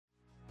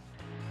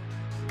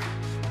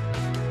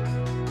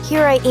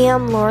Here I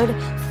am, Lord,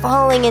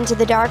 falling into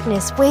the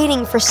darkness,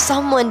 waiting for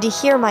someone to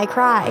hear my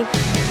cry.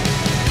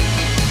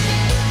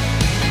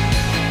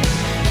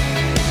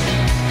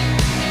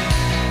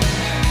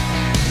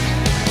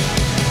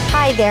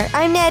 Hi there,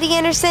 I'm Natty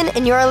Anderson,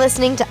 and you're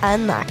listening to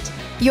Unlocked,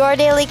 your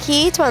daily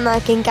key to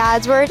unlocking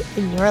God's Word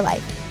in your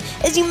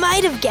life. As you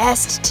might have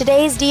guessed,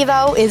 today's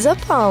Devo is a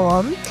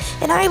poem,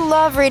 and I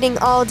love reading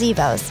all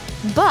Devos.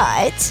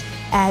 But,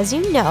 as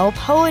you know,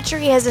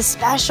 poetry has a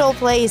special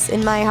place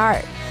in my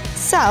heart.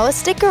 So,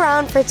 stick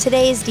around for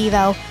today's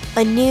Devo,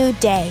 A New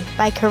Day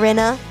by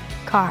Corinna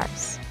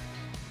Kahrs.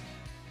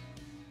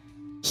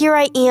 Here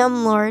I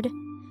am, Lord,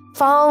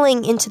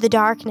 falling into the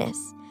darkness,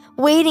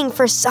 waiting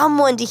for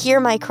someone to hear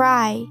my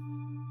cry.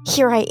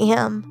 Here I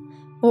am,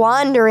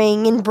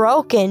 wandering and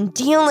broken,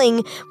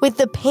 dealing with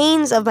the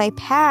pains of my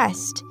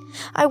past.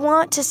 I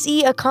want to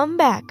see a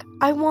comeback.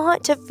 I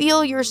want to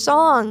feel your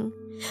song.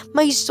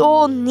 My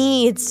soul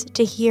needs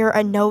to hear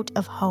a note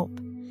of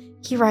hope.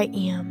 Here I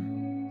am,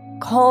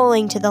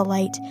 calling to the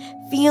light,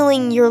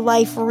 feeling your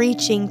life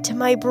reaching to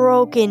my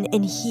broken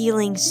and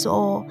healing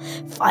soul,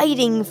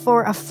 fighting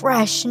for a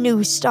fresh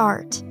new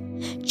start.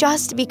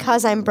 Just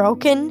because I'm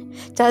broken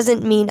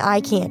doesn't mean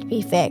I can't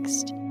be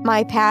fixed.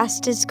 My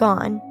past is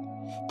gone.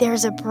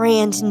 There's a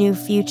brand new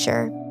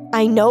future.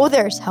 I know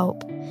there's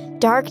hope.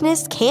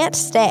 Darkness can't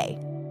stay.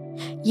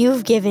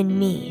 You've given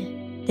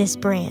me this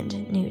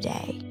brand new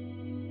day.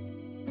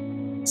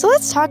 So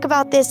let's talk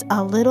about this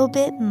a little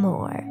bit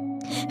more.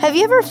 Have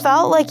you ever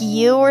felt like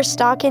you were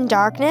stuck in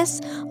darkness,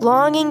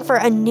 longing for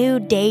a new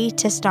day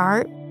to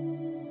start?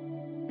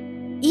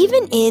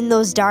 Even in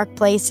those dark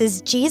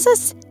places,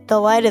 Jesus,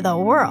 the light of the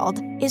world,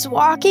 is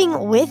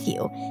walking with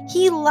you.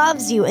 He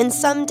loves you, and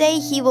someday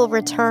he will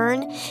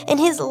return, and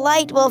his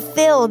light will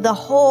fill the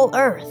whole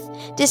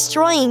earth,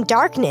 destroying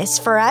darkness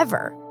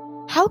forever.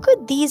 How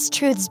could these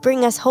truths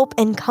bring us hope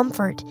and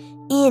comfort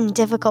in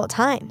difficult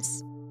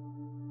times?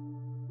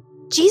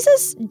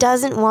 Jesus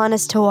doesn't want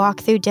us to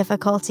walk through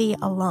difficulty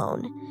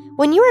alone.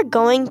 When you are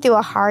going through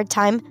a hard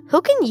time,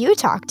 who can you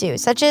talk to,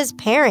 such as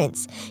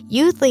parents,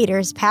 youth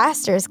leaders,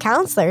 pastors,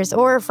 counselors,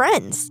 or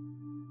friends?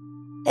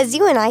 As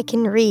you and I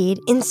can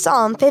read in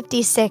Psalm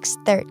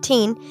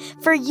 56:13,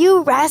 "For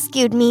you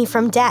rescued me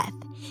from death,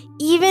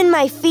 even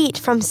my feet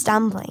from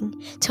stumbling,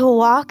 to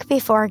walk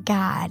before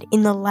God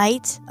in the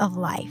light of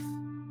life."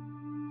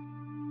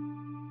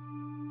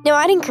 Now,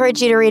 I'd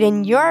encourage you to read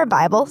in your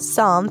Bible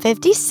Psalm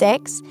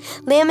 56,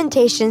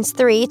 Lamentations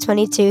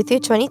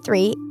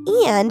 3:22-23,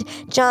 and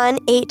John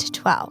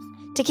 8:12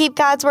 to keep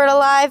God's Word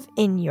alive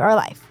in your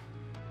life.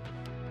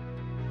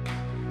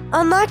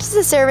 Unlocked is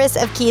a service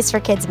of Keys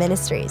for Kids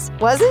Ministries.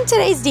 Wasn't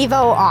today's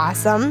Devo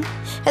awesome?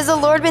 Has the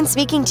Lord been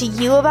speaking to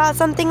you about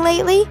something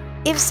lately?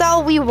 If so,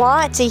 we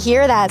want to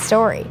hear that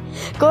story.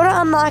 Go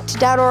to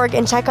unlocked.org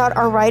and check out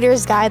our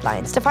writer's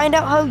guidelines to find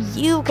out how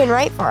you can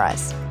write for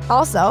us.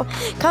 Also,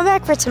 come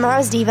back for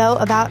tomorrow's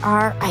Devo about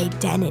our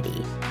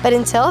identity. But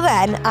until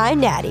then,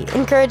 I'm Natty,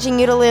 encouraging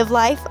you to live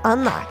life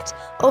unlocked,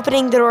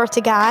 opening the door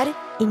to God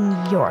in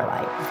your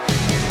life.